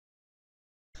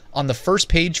on the first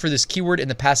page for this keyword in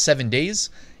the past 7 days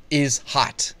is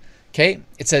hot. Okay,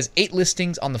 it says 8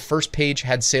 listings on the first page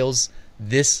had sales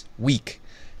this week.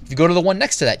 If you go to the one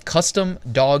next to that, custom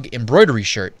dog embroidery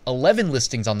shirt, 11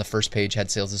 listings on the first page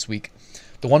had sales this week.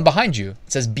 The one behind you,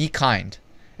 it says be kind.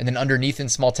 And then underneath in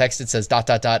small text, it says ...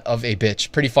 of a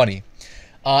bitch. Pretty funny.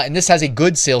 And this has a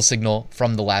good sales signal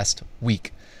from the last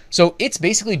week. So it's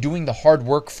basically doing the hard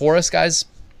work for us, guys.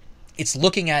 It's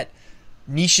looking at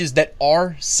niches that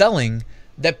are selling,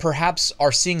 that perhaps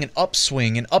are seeing an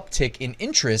upswing, an uptick in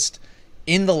interest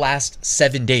in the last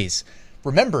 7 days.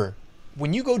 Remember,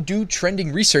 when you go do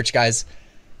trending research, guys,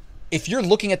 if you're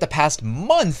looking at the past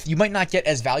month, you might not get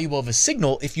as valuable of a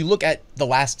signal if you look at the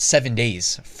last 7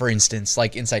 days, for instance,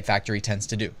 like Insight Factory tends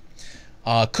to do.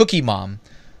 Cookie Mom,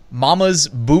 Mama's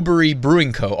Boobery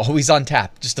Brewing Co., always on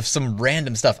tap, just some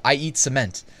random stuff. I eat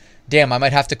cement. Damn, I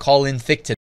might have to call in thick today.